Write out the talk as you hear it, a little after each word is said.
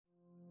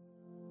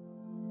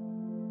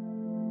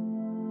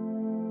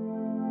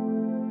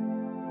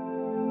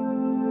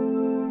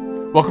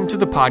Welcome to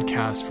the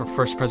podcast for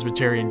First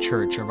Presbyterian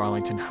Church of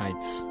Arlington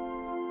Heights.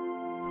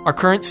 Our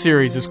current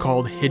series is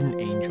called Hidden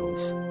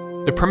Angels.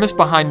 The premise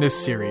behind this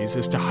series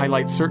is to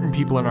highlight certain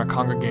people in our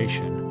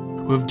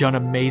congregation who have done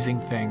amazing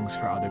things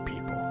for other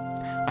people.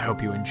 I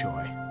hope you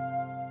enjoy.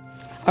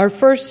 Our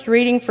first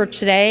reading for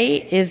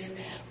today is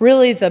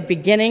really the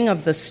beginning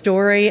of the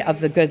story of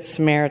the Good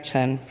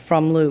Samaritan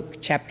from Luke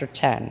chapter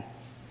 10.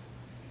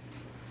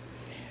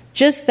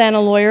 Just then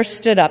a lawyer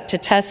stood up to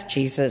test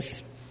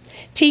Jesus.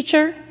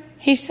 "Teacher,"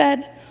 he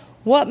said,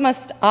 "what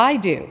must I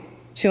do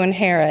to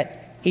inherit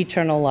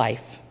eternal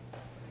life?"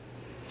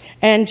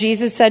 And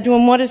Jesus said to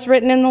him, "What is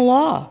written in the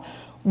law?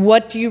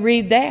 What do you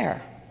read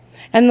there?"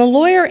 And the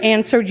lawyer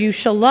answered, "You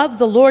shall love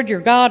the Lord your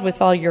God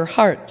with all your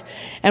heart,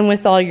 and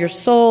with all your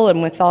soul,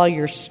 and with all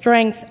your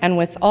strength, and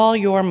with all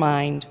your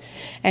mind,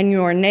 and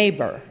your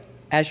neighbor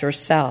as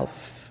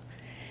yourself."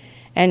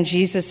 And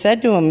Jesus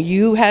said to him,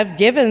 "You have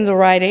given the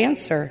right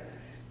answer.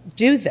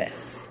 Do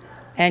this,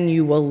 and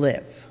you will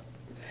live."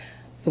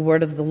 The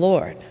word of the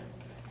Lord.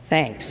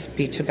 Thanks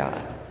be to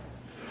God.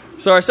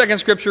 So our second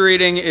scripture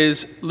reading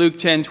is Luke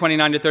 10,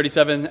 29 to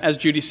 37. As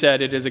Judy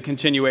said, it is a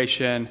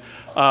continuation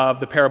of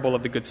the parable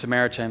of the Good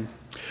Samaritan.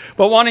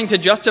 But wanting to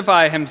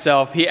justify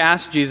himself, he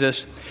asked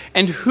Jesus,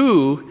 "And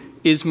who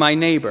is my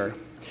neighbor?"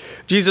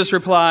 Jesus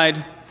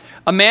replied,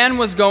 "A man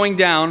was going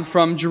down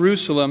from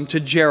Jerusalem to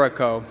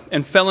Jericho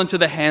and fell into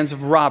the hands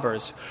of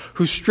robbers,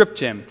 who stripped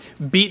him,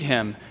 beat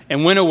him,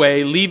 and went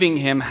away, leaving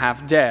him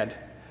half dead.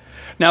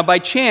 Now by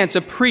chance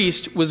a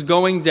priest was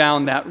going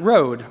down that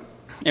road,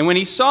 and when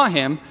he saw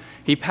him,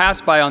 he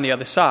passed by on the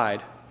other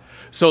side.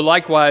 So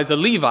likewise a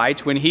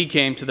Levite, when he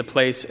came to the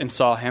place and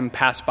saw him,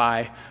 passed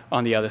by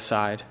on the other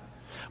side.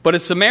 But a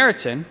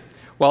Samaritan,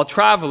 while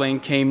traveling,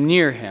 came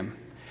near him,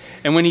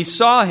 and when he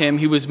saw him,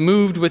 he was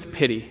moved with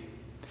pity.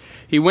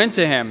 He went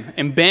to him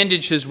and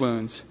bandaged his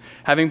wounds,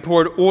 having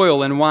poured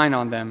oil and wine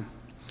on them.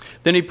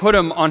 Then he put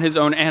him on his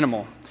own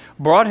animal,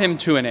 brought him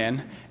to an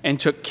inn, and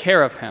took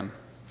care of him.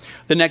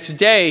 The next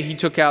day he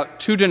took out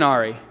 2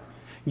 denarii,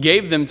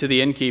 gave them to the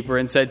innkeeper,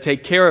 and said,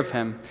 'Take care of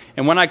him,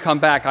 and when I come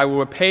back I will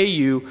repay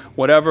you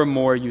whatever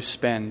more you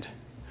spend.'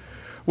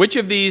 Which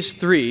of these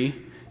 3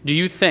 do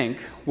you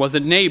think was a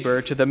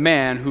neighbor to the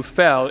man who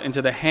fell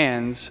into the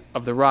hands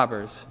of the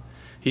robbers?"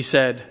 He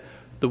said,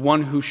 "The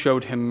one who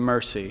showed him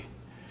mercy."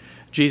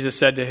 Jesus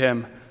said to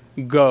him,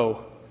 "Go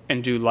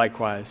and do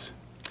likewise."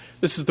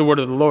 This is the word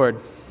of the Lord.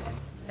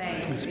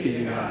 Thanks be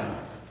to God.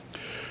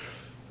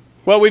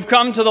 Well, we've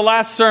come to the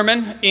last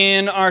sermon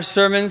in our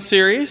sermon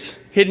series,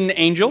 Hidden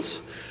Angels.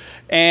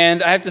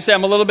 And I have to say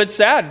I'm a little bit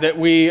sad that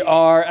we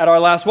are at our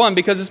last one,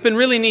 because it's been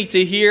really neat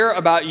to hear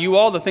about you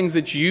all, the things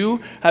that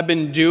you have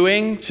been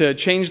doing to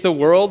change the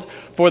world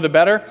for the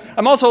better.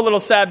 I'm also a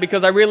little sad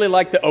because I really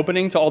like the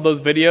opening to all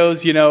those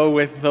videos,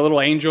 with the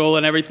little angel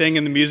and everything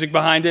and the music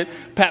behind it.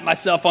 Pat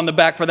myself on the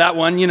back for that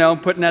one,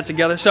 putting that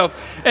together. So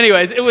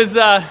anyways, it was,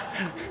 I'm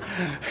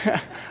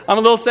a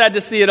little sad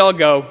to see it all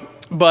go,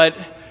 but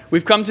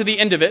we've come to the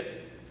end of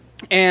it.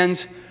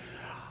 And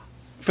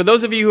for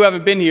those of you who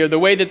haven't been here, the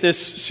way that this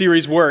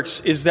series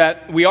works is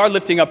that we are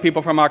lifting up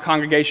people from our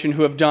congregation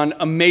who have done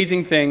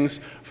amazing things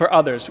for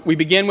others. We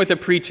begin with a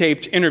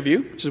pre-taped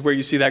interview, which is where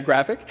you see that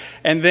graphic.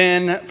 And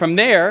then from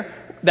there,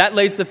 that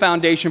lays the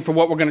foundation for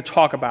what we're going to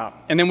talk about.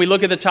 And then we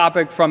look at the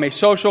topic from a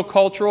social,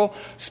 cultural,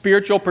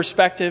 spiritual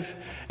perspective.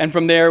 And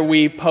from there,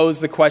 we pose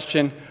the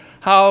question,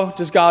 how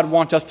does God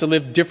want us to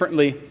live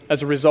differently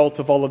as a result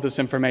of all of this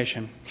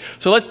information?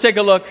 So let's take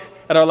a look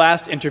at our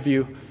last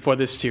interview for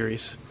this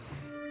series.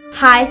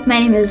 Hi, my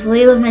name is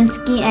Lee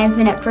Levinsky, and I've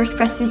been at First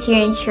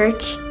Presbyterian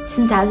Church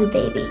since I was a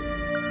baby.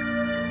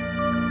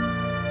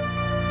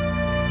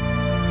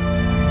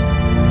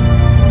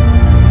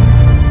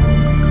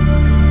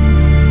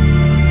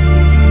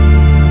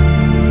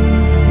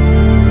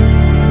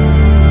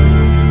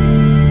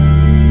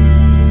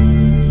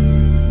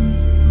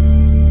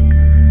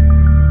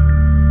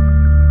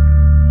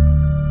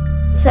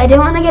 So I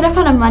didn't want to get up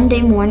on a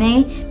Monday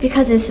morning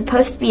because it was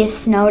supposed to be a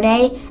snow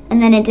day,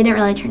 and then it didn't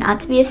really turn out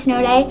to be a snow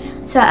day.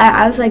 So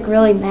I was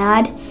really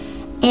mad.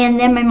 And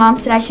then my mom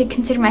said I should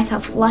consider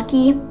myself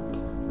lucky,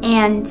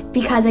 and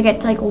because I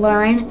get to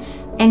learn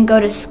and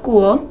go to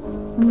school.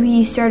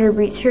 We started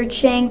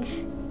researching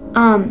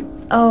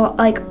all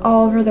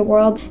over the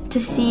world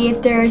to see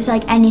if there's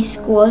any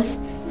schools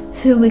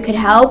who we could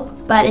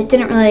help, but it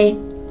didn't really.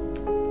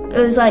 It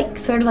was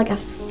sort of a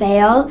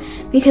fail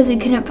because we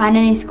couldn't find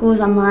any schools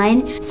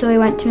online. So we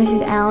went to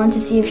Mrs. Allen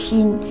to see if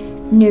she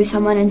knew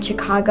someone in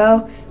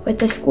Chicago with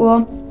the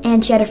school,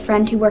 and she had a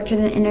friend who worked at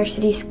an inner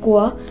city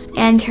school,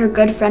 and her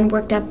good friend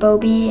worked at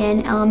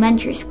Beaubien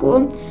Elementary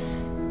School.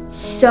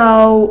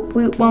 So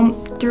we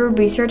went through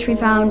research. We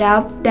found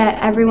out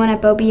that everyone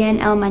at Beaubien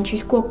Elementary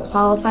School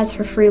qualifies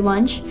for free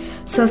lunch.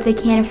 So if they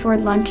can't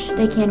afford lunch,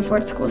 they can't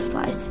afford school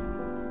supplies.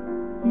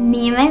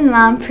 Me and my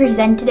mom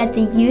presented at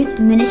the Youth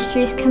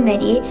Ministries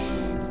Committee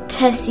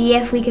to see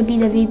if we could be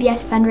the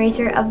VBS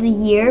fundraiser of the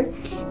year,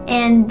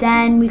 and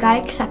then we got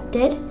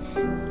accepted.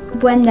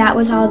 When that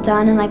was all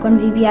done and when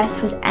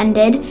VBS was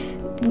ended,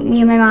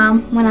 me and my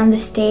mom went on the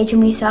stage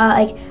and we saw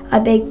like a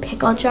big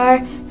pickle jar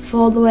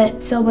filled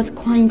with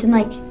coins and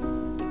like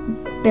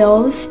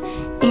bills,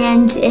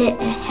 and it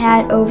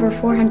had over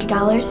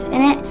 $400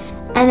 in it.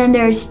 And then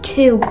there's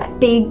two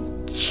big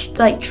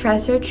like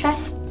treasure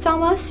chests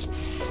almost,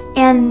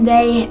 and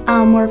they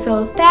were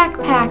filled with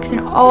backpacks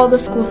and all the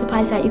school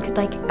supplies that you could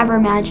like ever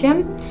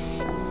imagine.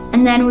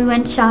 And then we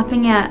went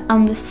shopping at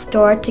the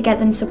store to get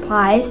them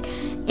supplies,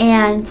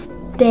 and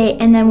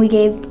then we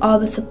gave all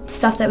the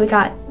stuff that we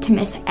got to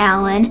Miss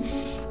Allen,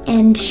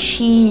 and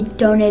she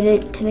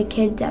donated it to the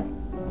kids at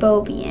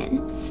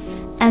Beaubien.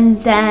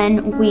 And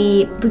then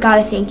we got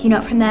a thank you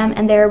note from them,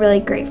 and they were really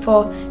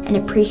grateful and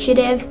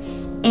appreciative.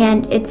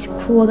 And it's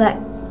cool that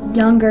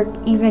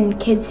even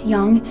kids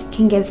young,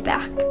 can give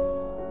back.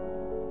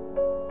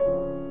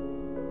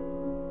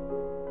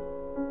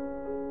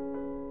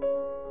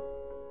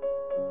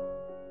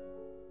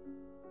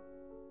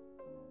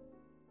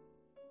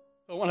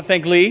 I want to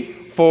thank Lee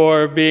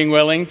for being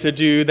willing to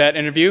do that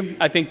interview.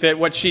 I think that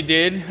what she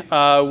did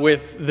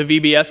with the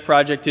VBS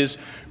project is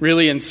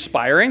really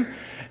inspiring.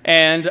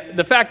 And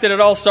the fact that it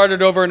all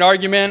started over an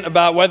argument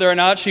about whether or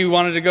not she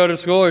wanted to go to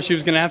school or she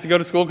was going to have to go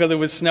to school because it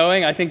was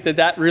snowing, I think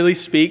that really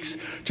speaks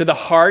to the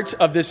heart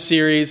of this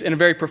series in a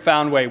very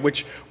profound way,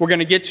 which we're going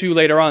to get to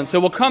later on. So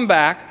we'll come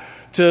back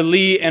to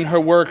Lee and her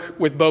work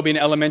with Beaubien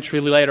Elementary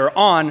later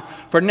on.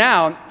 For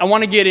now, I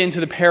want to get into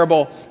the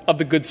parable of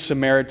the Good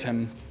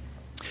Samaritan.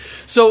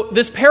 So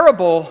this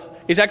parable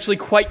is actually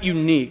quite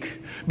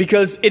unique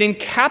because it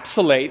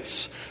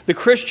encapsulates the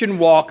Christian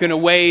walk in a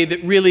way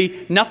that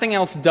really nothing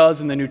else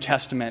does in the New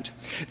Testament.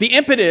 The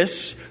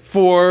impetus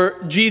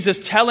for Jesus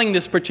telling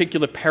this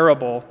particular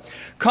parable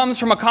comes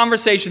from a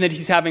conversation that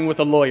he's having with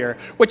a lawyer,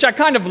 which I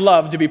kind of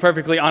love, to be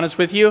perfectly honest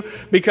with you,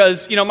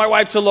 because, my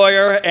wife's a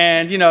lawyer,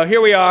 and,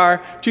 here we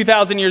are,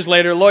 2,000 years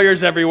later,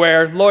 lawyers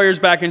everywhere, lawyers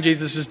back in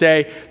Jesus'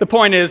 day. The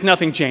point is,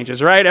 nothing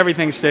changes, right?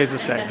 Everything stays the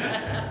same.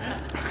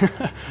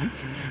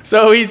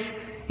 So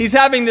he's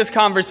having this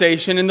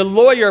conversation, and the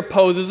lawyer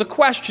poses a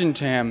question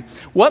to him.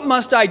 What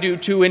must I do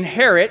to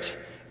inherit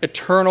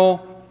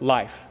eternal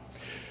life?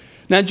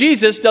 Now,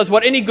 Jesus does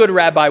what any good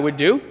rabbi would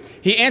do.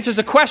 He answers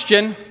a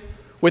question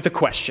with a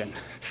question.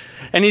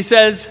 And he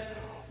says,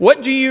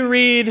 what do you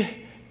read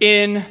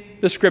in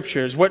the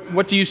scriptures?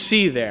 What do you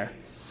see there?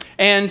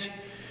 And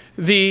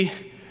the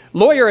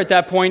lawyer at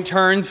that point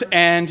turns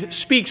and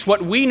speaks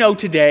what we know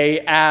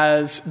today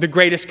as the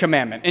greatest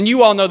commandment. And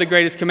you all know the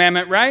greatest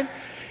commandment, right?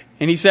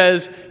 And he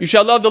says, you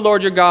shall love the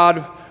Lord your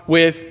God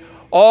with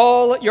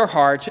all your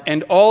heart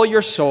and all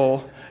your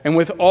soul and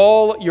with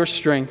all your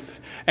strength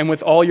and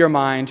with all your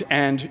mind,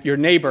 and your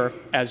neighbor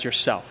as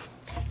yourself.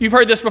 You've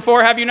heard this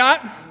before, have you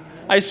not?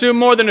 I assume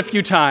more than a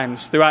few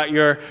times throughout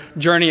your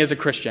journey as a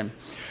Christian.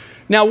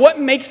 Now, what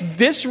makes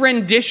this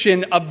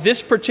rendition of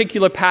this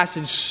particular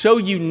passage so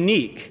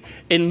unique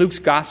in Luke's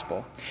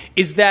gospel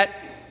is that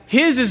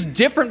his is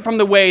different from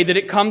the way that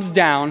it comes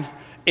down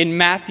in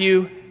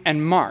Matthew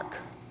and Mark.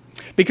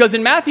 Because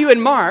in Matthew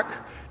and Mark,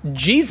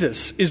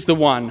 Jesus is the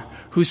one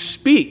who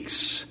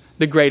speaks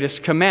the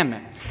greatest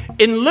commandment.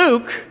 In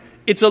Luke,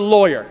 it's a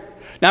lawyer.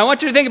 Now, I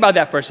want you to think about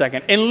that for a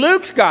second. In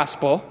Luke's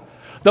gospel,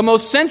 the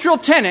most central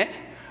tenet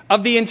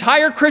of the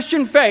entire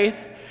Christian faith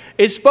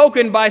is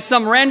spoken by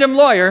some random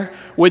lawyer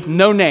with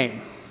no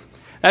name.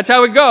 That's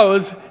how it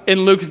goes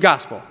in Luke's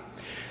gospel.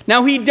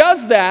 Now, he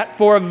does that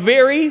for a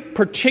very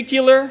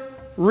particular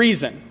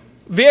reason.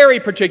 Very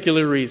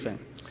particular reason.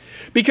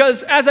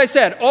 Because, as I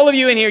said, all of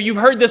you in here, you've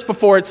heard this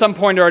before at some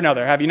point or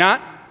another, have you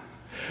not?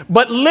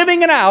 But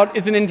living it out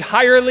is an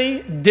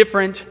entirely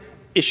different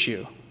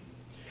issue.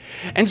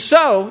 And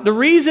so, the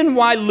reason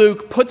why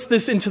Luke puts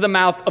this into the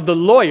mouth of the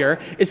lawyer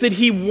is that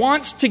he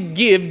wants to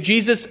give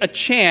Jesus a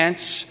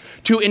chance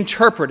to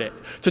interpret it,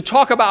 to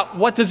talk about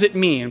what does it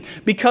mean.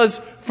 Because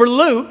for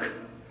Luke,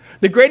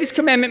 the greatest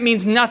commandment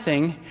means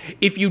nothing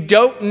if you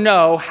don't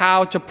know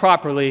how to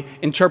properly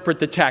interpret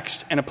the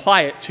text and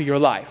apply it to your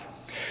life.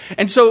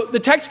 And so the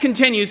text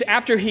continues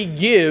after he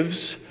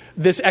gives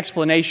this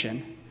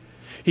explanation.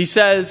 He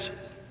says,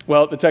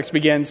 the text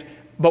begins,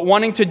 but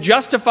wanting to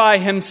justify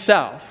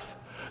himself,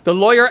 the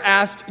lawyer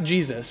asked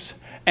Jesus,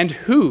 and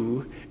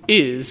who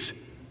is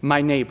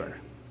my neighbor?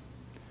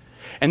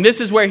 And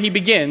this is where he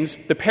begins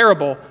the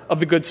parable of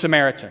the Good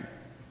Samaritan.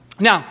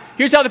 Now,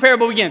 here's how the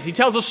parable begins. He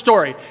tells a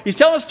story. He's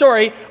telling a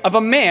story of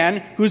a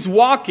man who's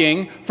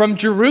walking from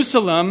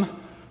Jerusalem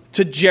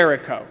to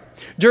Jericho.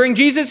 During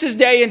Jesus'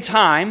 day and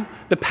time,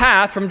 the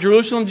path from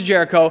Jerusalem to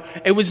Jericho,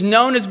 it was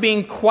known as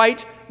being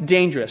quite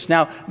dangerous.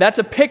 Now, that's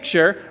a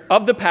picture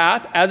of the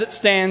path as it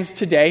stands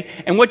today.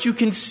 And what you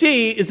can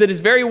see is that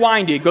it's very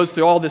windy. It goes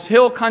through all this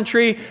hill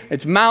country,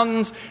 it's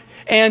mountains.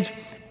 And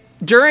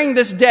during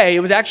this day, it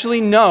was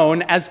actually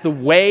known as the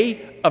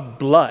Way of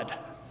Blood.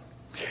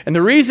 And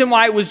the reason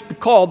why it was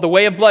called the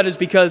Way of Blood is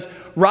because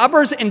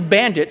robbers and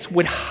bandits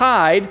would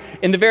hide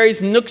in the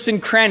various nooks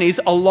and crannies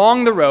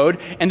along the road,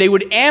 and they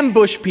would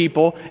ambush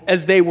people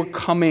as they were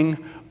coming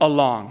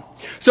along.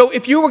 So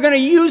if you were going to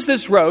use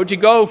this road to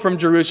go from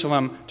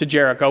Jerusalem to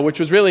Jericho, which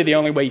was really the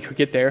only way you could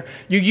get there,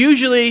 you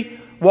usually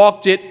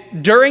walked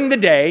it during the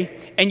day,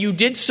 and you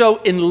did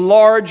so in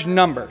large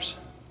numbers.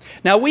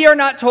 Now, we are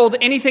not told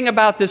anything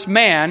about this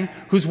man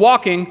who's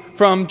walking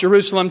from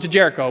Jerusalem to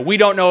Jericho. We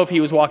don't know if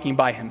he was walking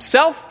by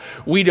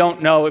himself. We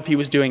don't know if he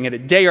was doing it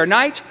at day or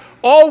night.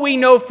 All we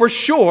know for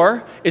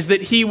sure is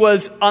that he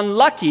was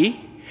unlucky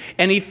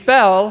and he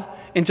fell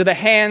into the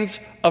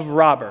hands of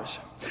robbers.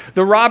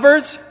 The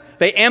robbers,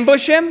 they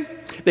ambush him,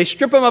 they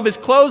strip him of his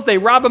clothes, they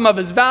rob him of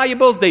his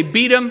valuables, they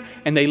beat him,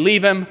 and they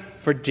leave him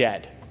for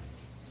dead.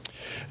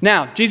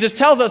 Now, Jesus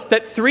tells us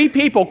that 3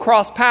 people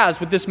cross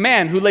paths with this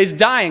man who lays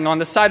dying on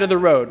the side of the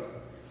road.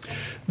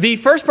 The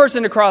first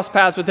person to cross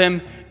paths with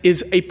him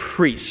is a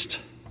priest.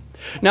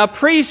 Now,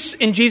 priests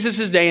in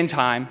Jesus' day and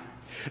time,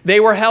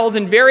 they were held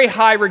in very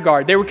high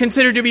regard. They were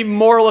considered to be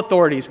moral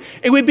authorities.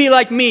 It would be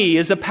like me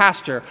as a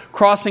pastor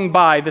crossing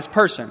by this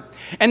person.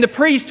 And the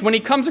priest, when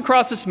he comes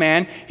across this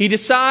man, he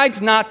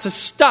decides not to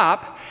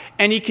stop,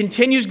 and he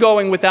continues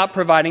going without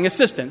providing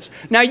assistance.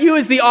 Now, you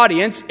as the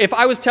audience, if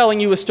I was telling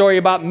you a story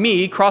about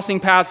me crossing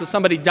paths with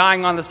somebody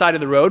dying on the side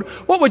of the road,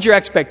 what would your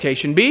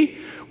expectation be?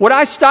 Would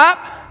I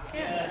stop?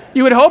 Yes.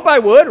 You would hope I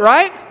would,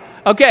 right?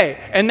 Okay,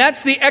 and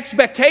that's the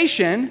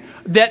expectation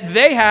that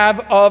they have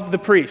of the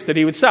priest, that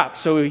he would stop.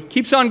 So he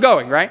keeps on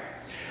going, right?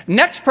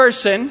 Next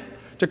person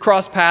to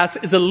cross paths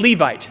is a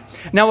Levite.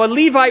 Now, a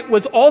Levite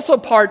was also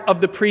part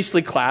of the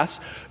priestly class,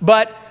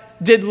 but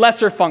did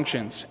lesser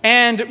functions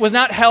and was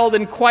not held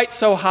in quite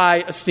so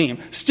high esteem.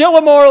 Still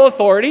a moral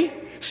authority.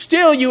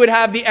 Still, you would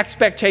have the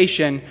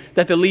expectation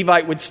that the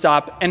Levite would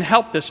stop and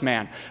help this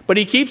man. But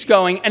he keeps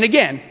going and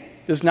again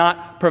does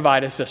not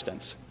provide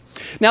assistance.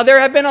 Now, there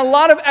have been a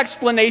lot of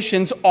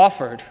explanations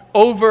offered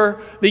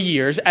over the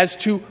years as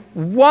to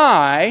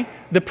why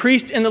the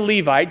priest and the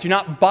Levite do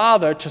not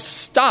bother to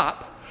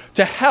stop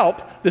to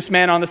help this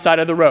man on the side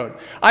of the road.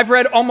 I've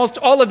read almost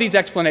all of these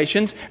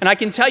explanations, and I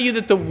can tell you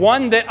that the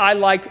one that I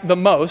like the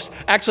most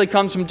actually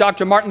comes from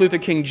Dr. Martin Luther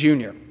King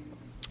Jr.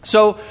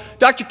 So,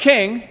 Dr.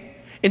 King,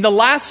 in the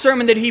last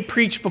sermon that he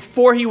preached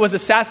before he was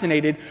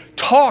assassinated,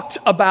 talked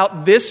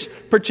about this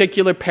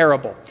particular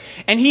parable.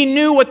 And he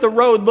knew what the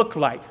road looked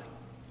like.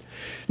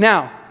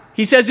 Now,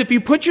 he says if you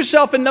put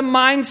yourself in the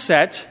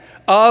mindset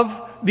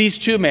of these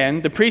 2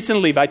 men, the priest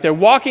and Levite, they're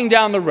walking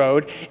down the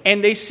road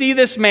and they see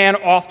this man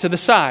off to the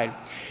side.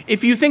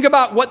 If you think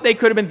about what they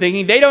could have been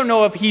thinking, they don't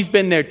know if he's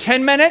been there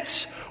 10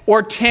 minutes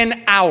or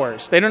 10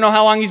 hours. They don't know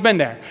how long he's been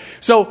there.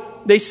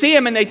 So they see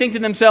him and they think to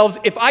themselves,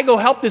 if I go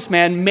help this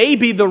man,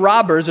 maybe the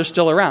robbers are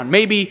still around.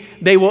 Maybe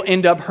they will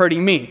end up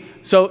hurting me.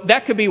 So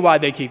that could be why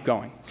they keep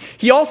going.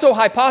 He also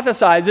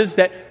hypothesizes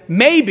that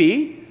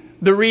maybe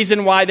the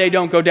reason why they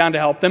don't go down to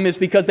help them is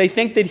because they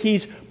think that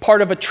he's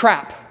part of a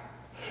trap.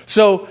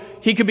 So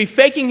he could be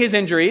faking his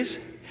injuries,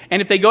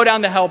 and if they go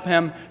down to help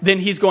him, then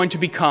he's going to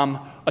become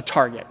a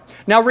target.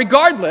 Now,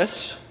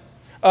 regardless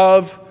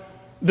of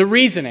the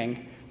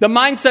reasoning, the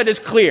mindset is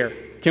clear.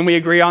 Can we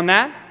agree on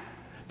that?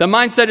 The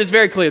mindset is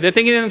very clear. They're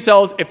thinking to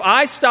themselves, if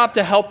I stop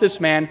to help this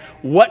man,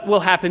 what will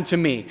happen to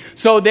me?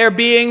 So they're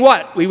being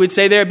what? We would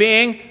say they're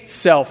being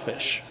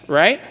selfish,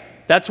 right?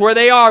 That's where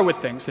they are with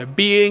things. They're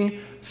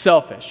being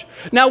selfish.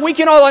 Now, we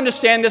can all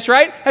understand this,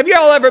 right? Have you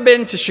all ever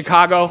been to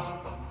Chicago?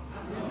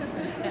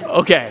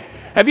 Okay.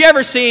 Have you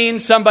ever seen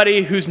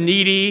somebody who's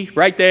needy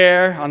right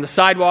there on the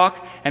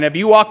sidewalk? And have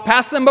you walked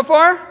past them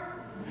before?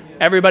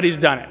 Everybody's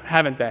done it,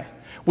 haven't they?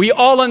 We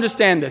all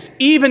understand this.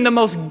 Even the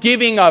most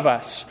giving of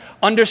us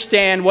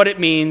understand what it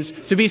means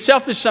to be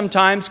selfish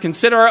sometimes,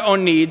 consider our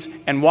own needs,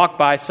 and walk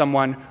by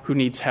someone who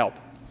needs help.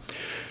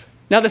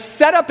 Now, the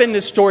setup in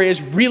this story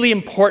is really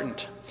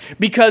important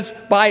because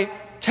by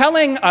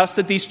telling us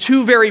that these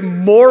 2 very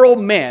moral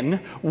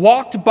men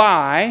walked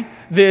by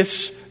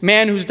this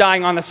man who's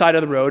dying on the side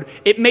of the road,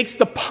 it makes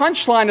the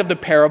punchline of the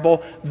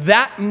parable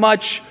that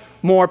much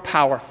more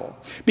powerful.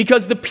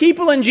 Because the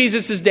people in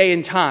Jesus' day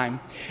and time,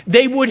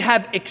 they would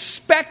have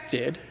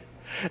expected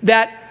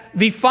that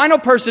the final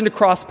person to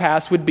cross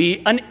paths would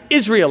be an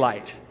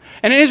Israelite.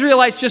 And an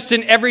Israelite's just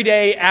an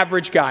everyday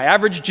average guy,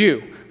 average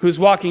Jew who's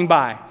walking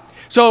by.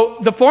 So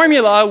the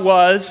formula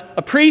was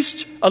a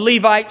priest, a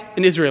Levite,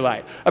 an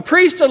Israelite. A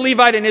priest, a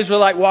Levite, and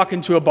Israelite walk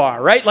into a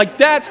bar, right? Like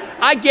that's,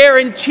 I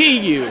guarantee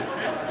you,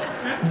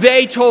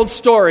 they told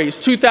stories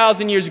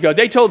 2,000 years ago.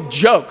 They told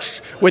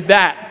jokes with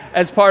that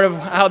as part of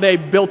how they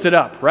built it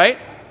up, right?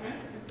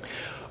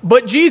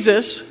 But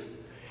Jesus,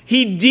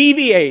 he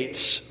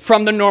deviates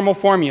from the normal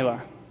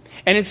formula.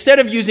 And instead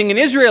of using an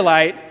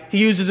Israelite, he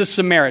uses a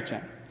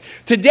Samaritan.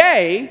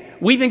 Today,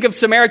 we think of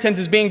Samaritans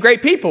as being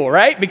great people,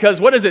 right?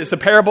 Because what is it? It's the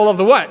parable of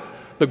the what?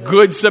 The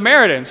Good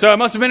Samaritan. So it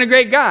must have been a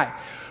great guy.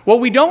 What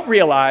we don't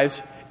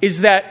realize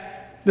is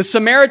that the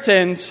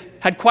Samaritans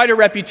had quite a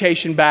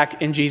reputation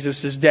back in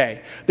Jesus'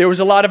 day. There was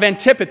a lot of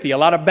antipathy, a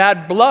lot of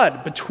bad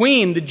blood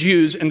between the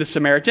Jews and the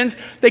Samaritans.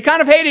 They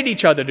kind of hated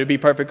each other, to be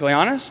perfectly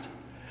honest.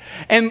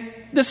 And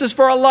this is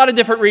for a lot of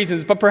different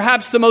reasons, but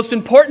perhaps the most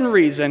important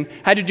reason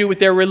had to do with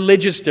their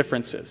religious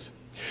differences.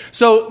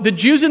 So the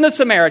Jews and the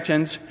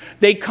Samaritans,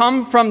 they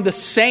come from the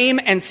same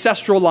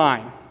ancestral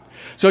line.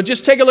 So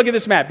just take a look at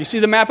this map. You see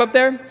the map up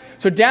there?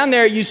 So down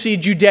there you see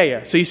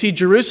Judea. So you see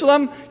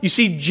Jerusalem, you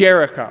see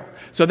Jericho.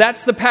 So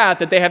that's the path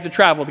that they have to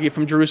travel to get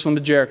from Jerusalem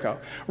to Jericho.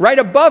 Right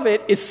above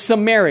it is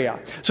Samaria.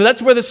 So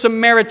that's where the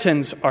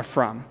Samaritans are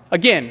from.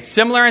 Again,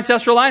 similar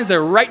ancestral lines,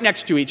 they're right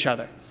next to each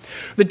other.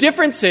 The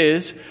difference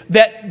is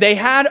that they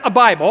had a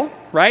Bible,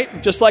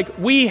 right? Just like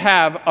we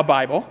have a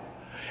Bible.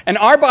 And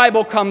our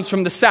Bible comes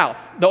from the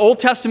south. The Old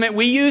Testament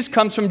we use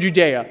comes from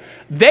Judea.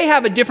 They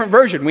have a different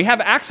version. We have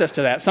access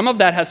to that. Some of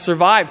that has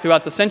survived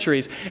throughout the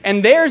centuries.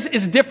 And theirs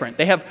is different.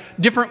 They have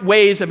different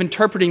ways of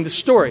interpreting the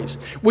stories,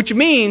 which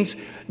means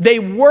they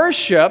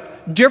worship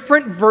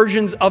different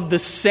versions of the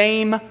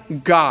same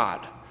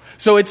God.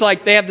 So it's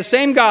like they have the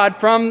same God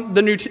from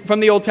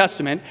the Old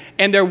Testament,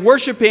 and they're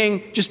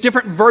worshiping just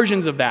different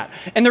versions of that.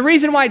 And the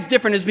reason why it's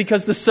different is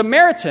because the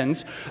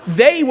Samaritans,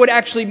 they would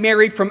actually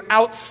marry from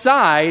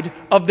outside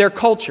of their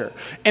culture.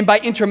 And by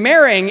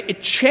intermarrying,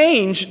 it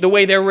changed the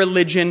way their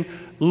religion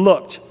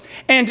looked.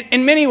 And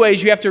in many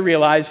ways, you have to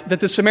realize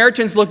that the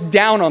Samaritans looked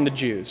down on the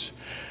Jews.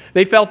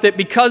 They felt that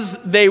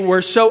because they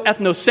were so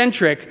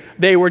ethnocentric,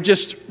 they were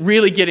just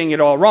really getting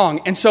it all wrong.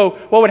 And so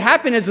what would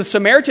happen is the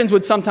Samaritans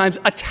would sometimes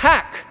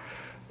attack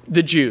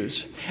the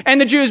Jews.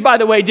 And the Jews, by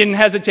the way, didn't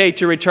hesitate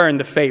to return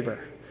the favor.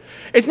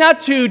 It's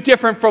not too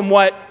different from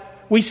what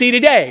we see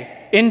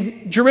today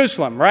in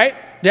Jerusalem, right?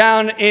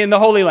 Down in the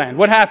Holy Land.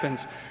 What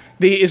happens?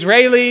 The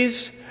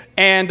Israelis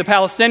and the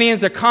Palestinians,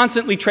 they're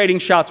constantly trading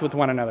shots with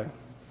one another.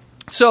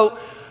 So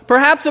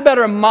perhaps a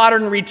better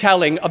modern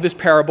retelling of this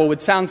parable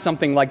would sound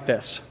something like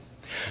this.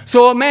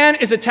 So a man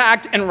is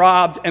attacked and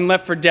robbed and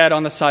left for dead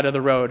on the side of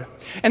the road.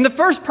 And the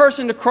first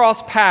person to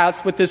cross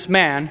paths with this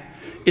man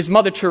is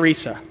Mother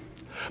Teresa.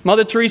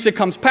 Mother Teresa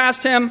comes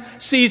past him,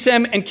 sees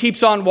him, and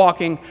keeps on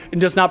walking and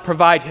does not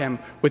provide him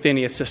with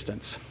any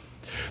assistance.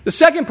 The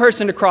second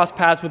person to cross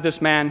paths with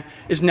this man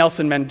is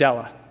Nelson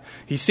Mandela.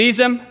 He sees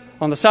him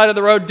on the side of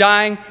the road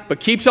dying, but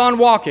keeps on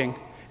walking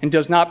and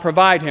does not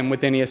provide him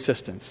with any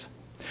assistance.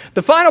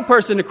 The final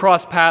person to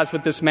cross paths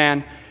with this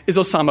man is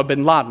Osama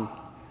bin Laden.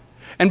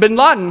 And bin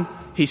Laden,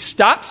 he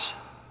stops,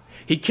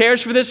 he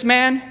cares for this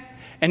man,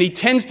 and he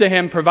tends to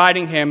him,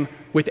 providing him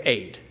with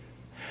aid.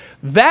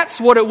 That's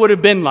what it would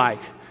have been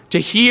like to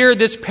hear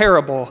this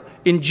parable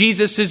in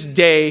Jesus'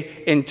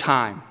 day and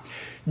time.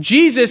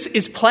 Jesus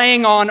is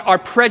playing on our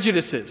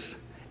prejudices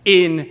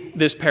in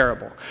this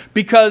parable,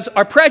 because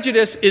our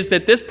prejudice is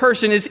that this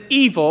person is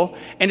evil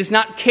and is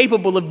not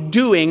capable of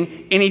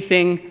doing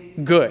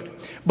anything good.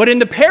 But in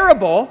the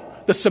parable,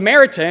 the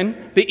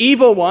Samaritan, the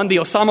evil one, the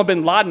Osama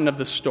bin Laden of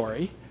the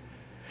story,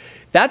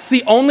 that's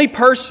the only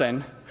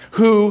person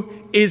who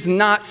is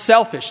not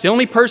selfish. The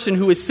only person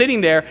who is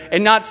sitting there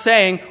and not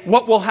saying,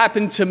 what will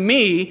happen to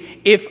me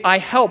if I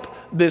help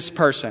this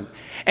person?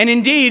 And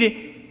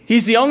indeed,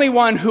 he's the only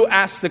one who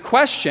asks the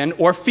question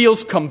or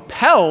feels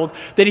compelled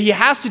that he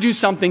has to do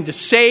something to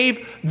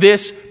save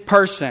this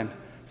person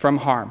from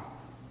harm.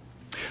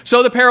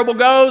 So the parable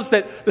goes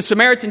that the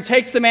Samaritan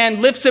takes the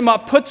man, lifts him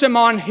up, puts him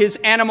on his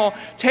animal,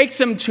 takes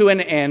him to an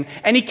inn,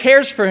 and he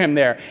cares for him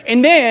there.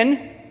 And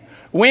then,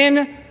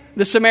 when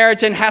the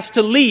Samaritan has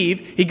to leave,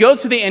 he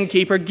goes to the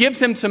innkeeper,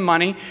 gives him some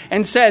money,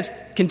 and says,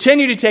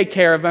 continue to take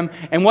care of him,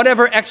 and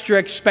whatever extra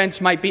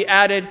expense might be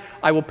added,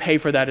 I will pay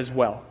for that as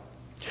well.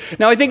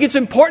 Now, I think it's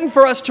important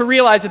for us to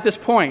realize at this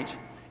point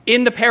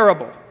in the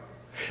parable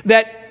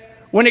that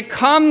when it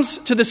comes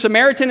to the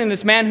Samaritan and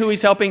this man who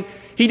he's helping,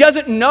 he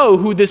doesn't know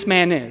who this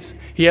man is.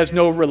 He has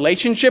no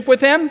relationship with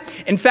him.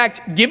 In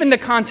fact, given the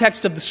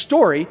context of the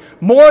story,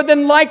 more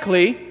than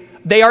likely,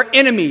 they are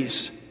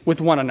enemies with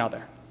one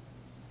another.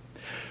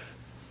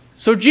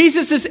 So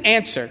Jesus'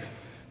 answer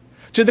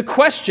to the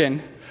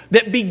question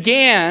that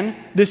began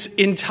this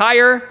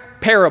entire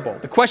parable,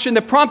 the question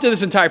that prompted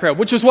this entire parable,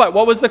 which was what?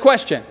 What was the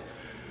question?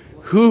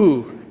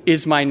 Who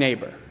is my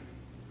neighbor?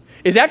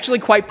 Is actually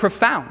quite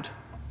profound,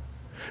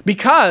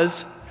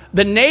 because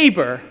the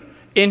neighbor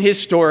in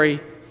his story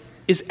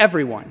is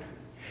everyone,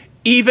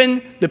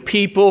 even the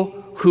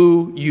people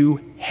who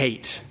you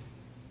hate.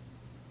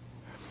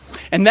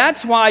 And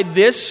that's why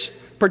this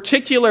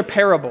particular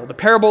parable, the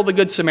parable of the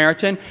Good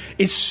Samaritan,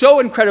 is so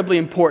incredibly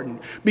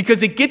important,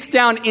 because it gets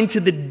down into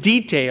the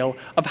detail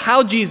of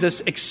how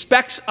Jesus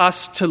expects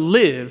us to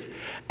live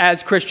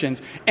as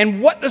Christians.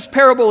 And what this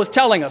parable is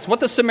telling us, what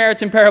the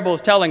Samaritan parable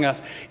is telling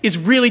us, is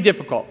really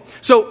difficult.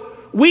 So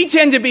we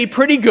tend to be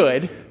pretty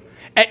good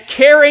at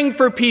caring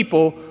for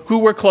people who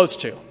we're close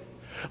to.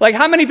 Like,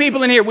 how many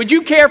people in here, would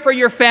you care for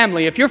your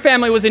family if your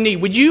family was in need?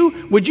 Would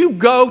you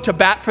go to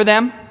bat for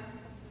them?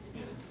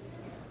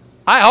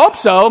 I hope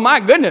so. My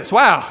goodness,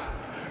 wow.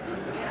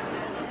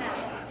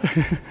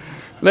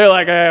 They're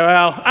like,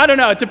 well, I don't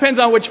know. It depends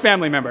on which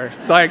family member.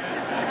 Like,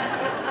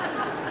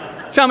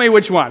 tell me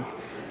which one.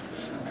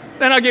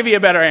 Then I'll give you a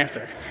better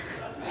answer.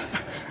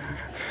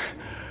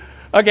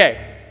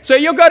 Okay, so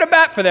you'll go to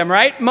bat for them,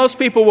 right? Most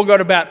people will go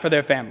to bat for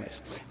their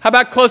families. How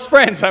about close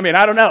friends? I mean,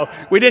 I don't know.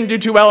 We didn't do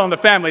too well on the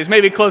families.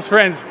 Maybe close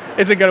friends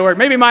isn't going to work.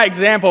 Maybe my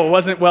example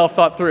wasn't well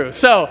thought through.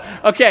 So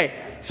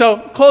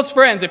close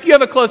friends. If you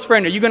have a close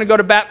friend, are you going to go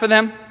to bat for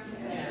them?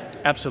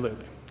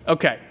 Absolutely.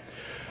 Okay.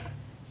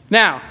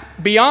 Now,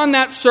 beyond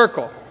that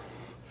circle,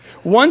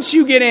 once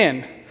you get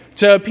in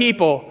to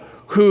people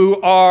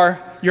who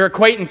are your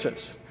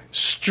acquaintances,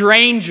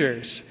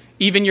 strangers,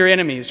 even your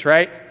enemies,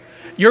 right?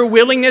 Your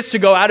willingness to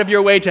go out of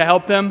your way to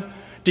help them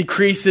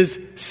decreases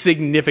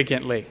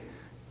significantly.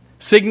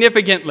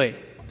 Significantly.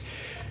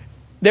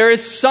 There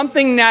is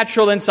something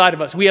natural inside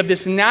of us. We have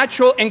this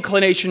natural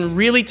inclination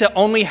really to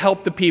only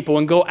help the people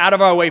and go out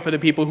of our way for the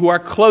people who are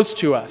close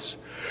to us.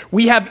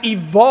 We have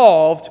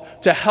evolved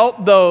to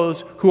help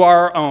those who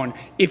are our own.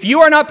 If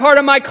you are not part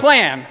of my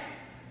clan,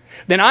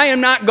 then I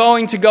am not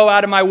going to go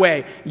out of my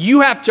way.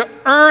 You have to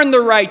earn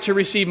the right to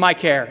receive my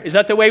care. Is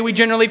that the way we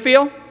generally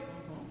feel?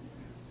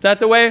 Is that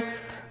the way?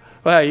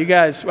 Wow, you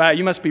guys,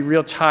 you must be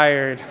real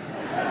tired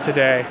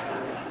today.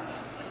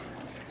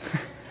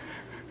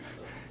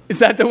 Is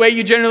that the way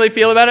you generally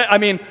feel about it? I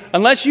mean,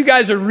 unless you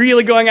guys are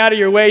really going out of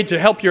your way to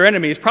help your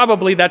enemies,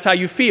 probably that's how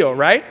you feel,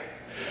 right?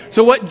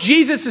 So what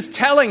Jesus is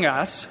telling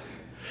us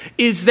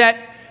is that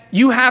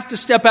you have to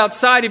step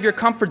outside of your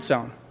comfort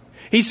zone.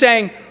 He's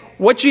saying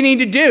what you need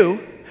to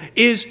do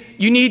is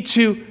you need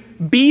to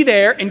be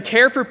there and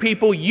care for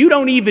people you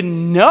don't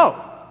even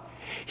know.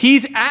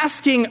 He's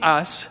asking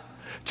us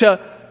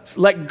to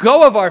let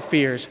go of our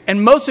fears,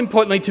 and most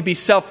importantly, to be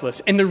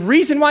selfless. And the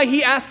reason why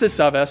he asks this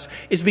of us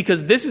is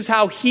because this is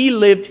how he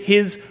lived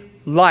his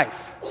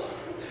life.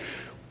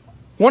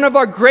 One of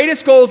our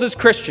greatest goals as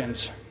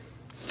Christians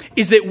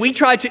is that we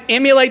try to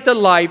emulate the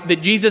life that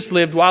Jesus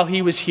lived while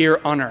he was here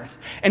on earth.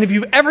 And if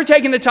you've ever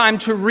taken the time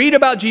to read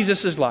about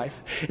Jesus'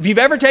 life, if you've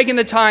ever taken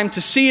the time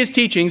to see his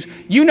teachings,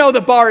 you know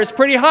the bar is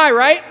pretty high,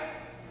 right?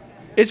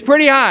 It's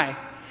pretty high.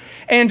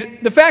 And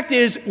the fact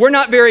is, we're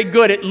not very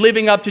good at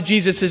living up to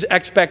Jesus'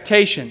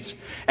 expectations.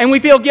 And we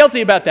feel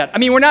guilty about that. I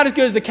mean, we're not as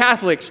good as the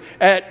Catholics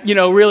at,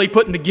 really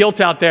putting the guilt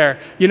out there,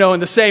 in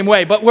the same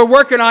way. But we're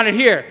working on it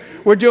here.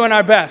 We're doing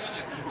our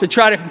best to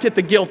try to get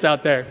the guilt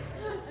out there.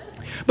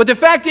 But the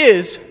fact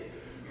is,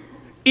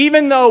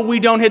 even though we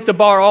don't hit the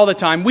bar all the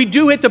time, we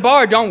do hit the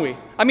bar, don't we?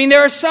 I mean,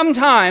 there are some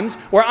times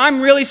where I'm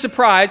really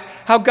surprised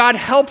how God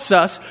helps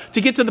us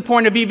to get to the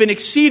point of even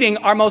exceeding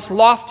our most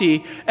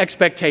lofty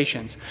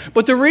expectations.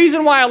 But the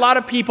reason why a lot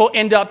of people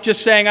end up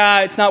just saying,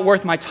 it's not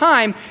worth my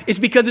time, is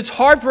because it's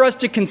hard for us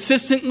to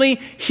consistently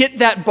hit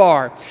that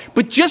bar.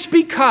 But just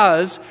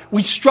because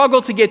we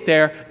struggle to get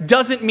there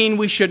doesn't mean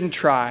we shouldn't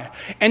try.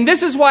 And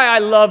this is why I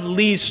love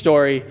Lee's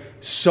story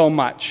so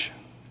much.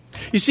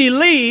 You see,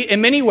 Lee, in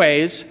many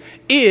ways,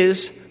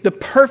 is the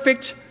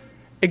perfect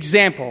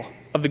example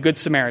of the Good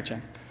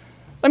Samaritan.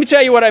 Let me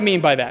tell you what I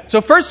mean by that. So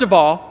first of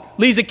all,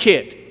 Lee's a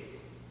kid.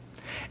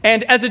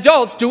 And as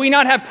adults, do we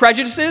not have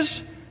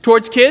prejudices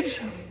towards kids?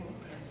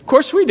 Of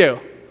course we do.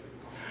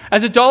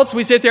 As adults,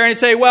 we sit there and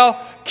say,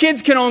 well,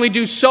 kids can only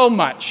do so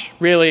much,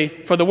 really,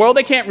 for the world.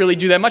 They can't really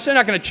do that much. They're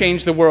not going to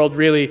change the world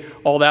really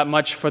all that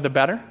much for the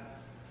better.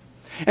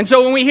 And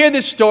so when we hear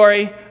this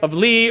story of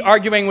Lee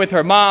arguing with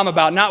her mom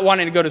about not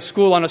wanting to go to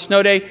school on a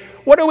snow day,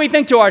 what do we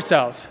think to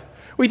ourselves?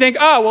 We think,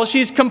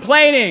 she's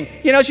complaining.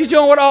 She's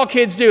doing what all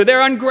kids do.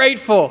 They're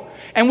ungrateful.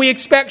 And we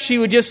expect she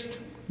would just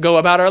go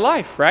about her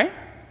life, right?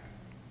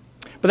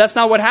 But that's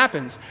not what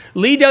happens.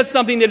 Lee does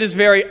something that is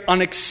very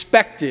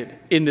unexpected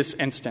in this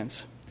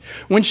instance.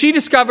 When she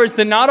discovers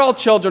that not all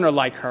children are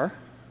like her,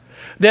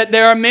 that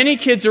there are many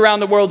kids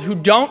around the world who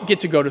don't get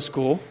to go to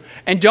school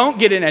and don't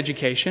get an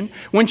education,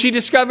 when she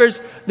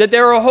discovers that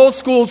there are whole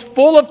schools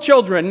full of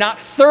children not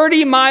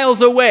 30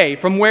 miles away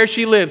from where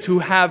she lives who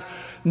have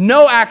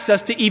no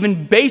access to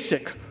even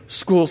basic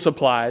school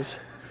supplies,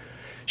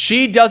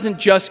 she doesn't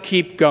just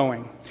keep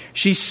going.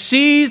 She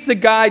sees the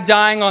guy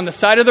dying on the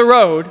side of the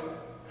road,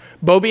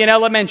 Beaubien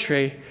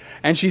Elementary,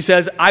 and she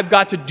says, I've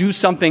got to do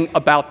something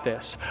about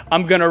this.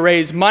 I'm going to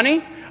raise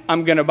money.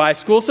 I'm going to buy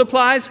school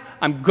supplies.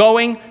 I'm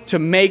going to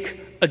make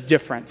a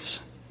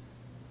difference.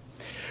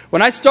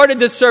 When I started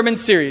this sermon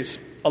series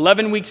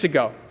 11 weeks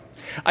ago,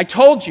 I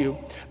told you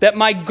that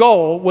my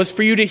goal was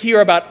for you to hear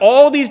about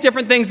all these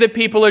different things that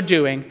people are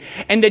doing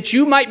and that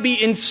you might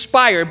be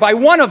inspired by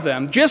one of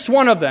them, just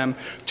one of them,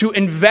 to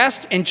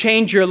invest and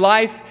change your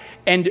life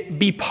and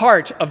be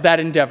part of that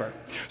endeavor.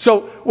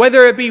 So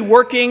whether it be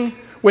working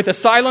with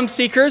asylum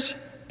seekers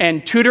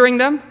and tutoring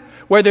them,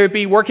 whether it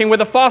be working with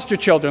the foster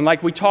children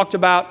like we talked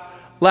about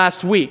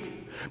last week,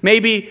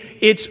 maybe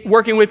it's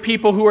working with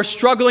people who are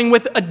struggling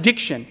with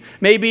addiction.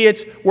 Maybe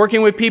it's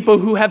working with people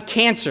who have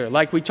cancer,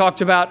 like we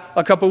talked about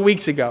a couple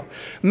weeks ago.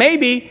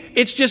 Maybe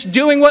it's just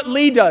doing what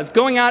Lee does,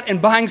 going out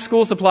and buying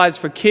school supplies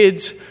for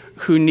kids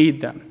who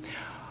need them.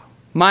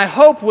 My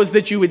hope was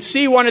that you would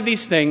see one of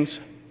these things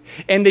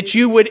and that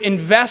you would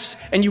invest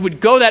and you would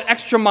go that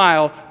extra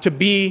mile to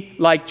be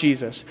like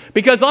Jesus.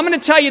 Because I'm going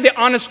to tell you the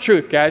honest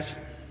truth, guys.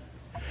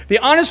 The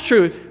honest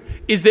truth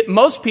is that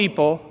most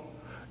people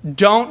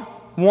don't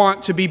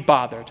want to be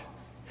bothered.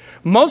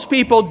 Most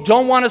people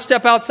don't want to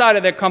step outside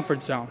of their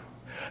comfort zone.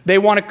 They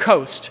want to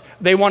coast.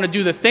 They want to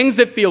do the things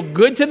that feel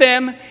good to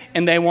them,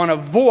 and they want to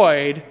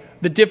avoid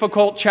the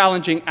difficult,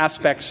 challenging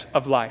aspects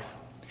of life.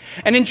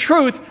 And in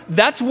truth,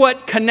 that's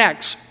what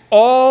connects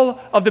all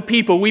of the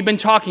people we've been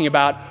talking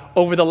about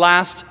over the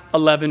last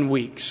 11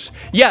 weeks.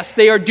 Yes,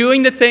 they are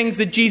doing the things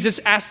that Jesus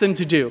asked them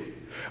to do,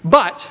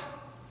 but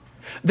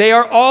they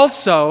are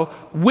also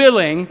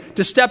willing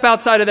to step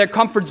outside of their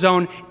comfort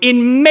zone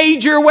in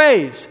major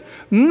ways.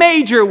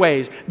 Major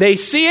ways. They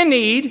see a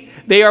need.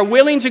 They are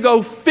willing to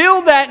go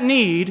fill that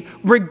need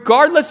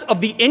regardless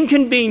of the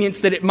inconvenience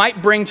that it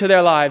might bring to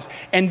their lives.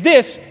 And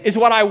this is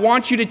what I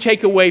want you to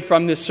take away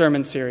from this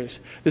sermon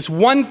series. This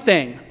one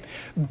thing.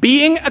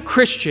 Being a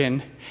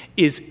Christian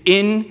is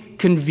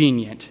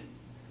inconvenient.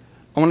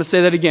 I want to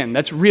say that again.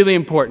 That's really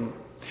important.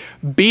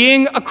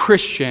 Being a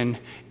Christian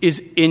is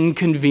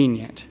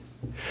inconvenient.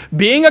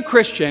 Being a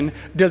Christian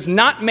does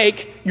not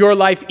make your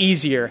life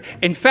easier.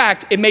 In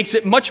fact, it makes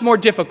it much more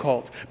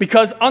difficult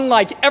because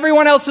unlike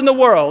everyone else in the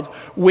world,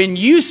 when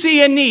you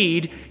see a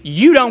need,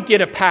 you don't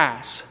get a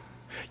pass.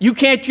 You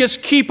can't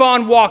just keep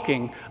on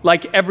walking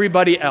like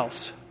everybody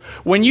else.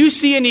 When you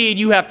see a need,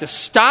 you have to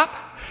stop,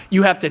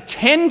 you have to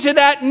tend to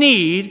that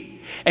need,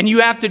 and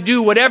you have to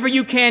do whatever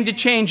you can to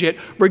change it,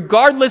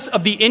 regardless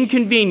of the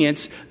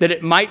inconvenience that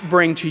it might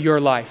bring to your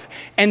life.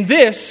 And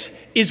this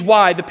is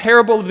why the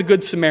parable of the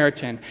Good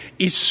Samaritan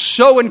is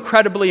so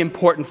incredibly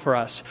important for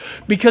us,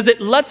 because it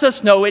lets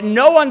us know in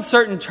no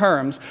uncertain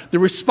terms the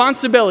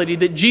responsibility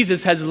that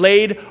Jesus has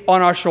laid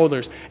on our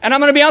shoulders. And I'm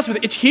going to be honest with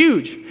you, it's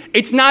huge.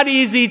 It's not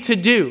easy to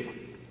do.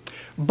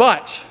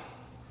 But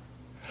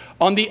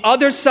on the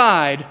other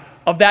side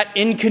of that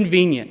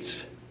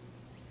inconvenience,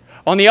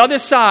 on the other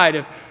side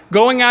of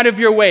going out of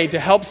your way to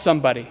help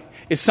somebody,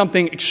 is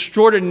something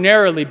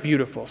extraordinarily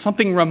beautiful,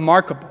 something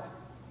remarkable.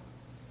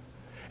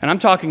 And I'm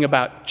talking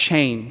about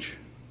change.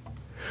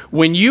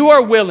 When you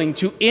are willing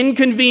to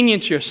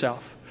inconvenience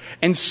yourself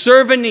and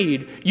serve a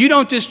need, you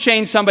don't just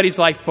change somebody's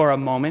life for a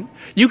moment.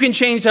 You can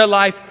change their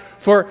life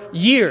for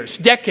years,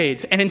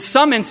 decades, and in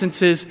some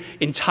instances,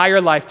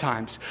 entire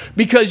lifetimes.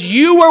 Because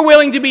you were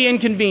willing to be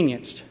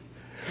inconvenienced.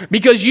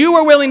 Because you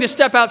were willing to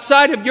step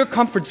outside of your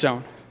comfort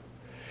zone.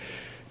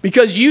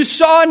 Because you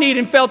saw a need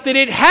and felt that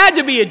it had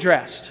to be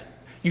addressed.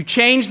 You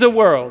changed the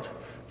world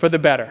for the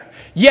better.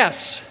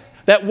 Yes,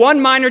 that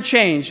one minor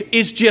change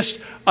is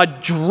just a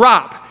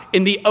drop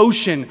in the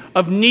ocean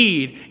of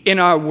need in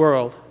our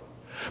world.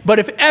 But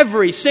if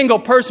every single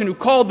person who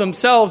called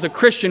themselves a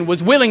Christian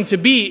was willing to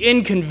be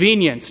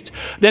inconvenienced,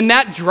 then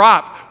that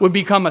drop would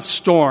become a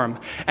storm.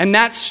 And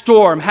that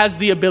storm has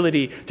the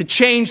ability to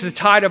change the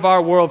tide of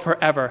our world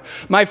forever.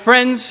 My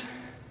friends,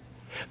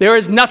 there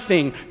is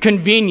nothing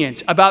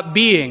convenient about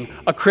being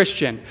a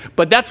Christian,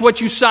 but that's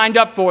what you signed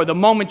up for the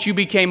moment you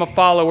became a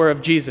follower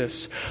of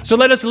Jesus. So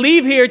let us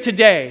leave here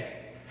today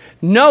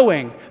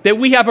knowing that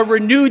we have a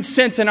renewed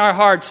sense in our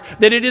hearts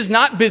that it is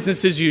not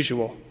business as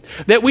usual,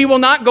 that we will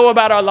not go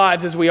about our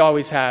lives as we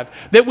always have,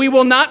 that we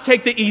will not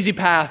take the easy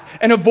path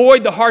and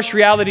avoid the harsh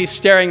realities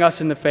staring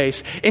us in the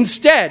face.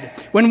 Instead,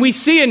 when we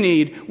see a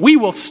need, we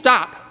will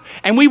stop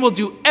and we will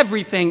do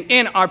everything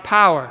in our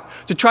power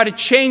to try to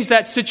change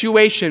that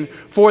situation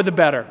for the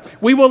better.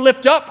 We will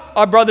lift up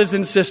our brothers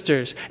and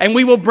sisters, and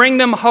we will bring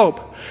them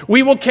hope.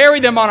 We will carry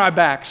them on our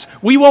backs.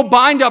 We will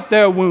bind up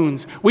their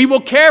wounds. We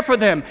will care for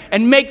them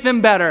and make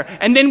them better.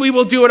 And then we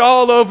will do it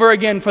all over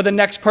again for the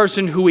next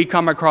person who we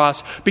come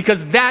across,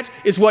 because that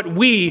is what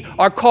we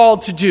are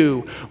called to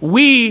do.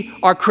 We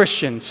are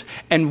Christians,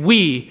 and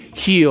we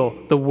heal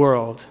the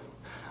world.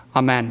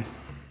 Amen.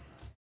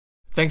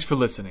 Thanks for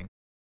listening.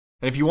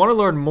 And if you want to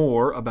learn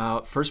more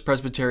about First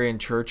Presbyterian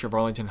Church of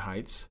Arlington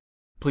Heights,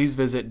 please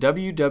visit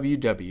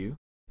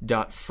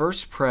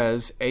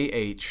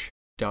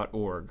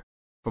www.firstpresah.org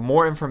for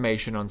more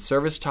information on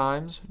service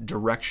times,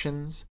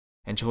 directions,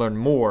 and to learn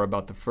more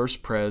about the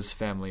First Pres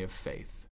family of faith.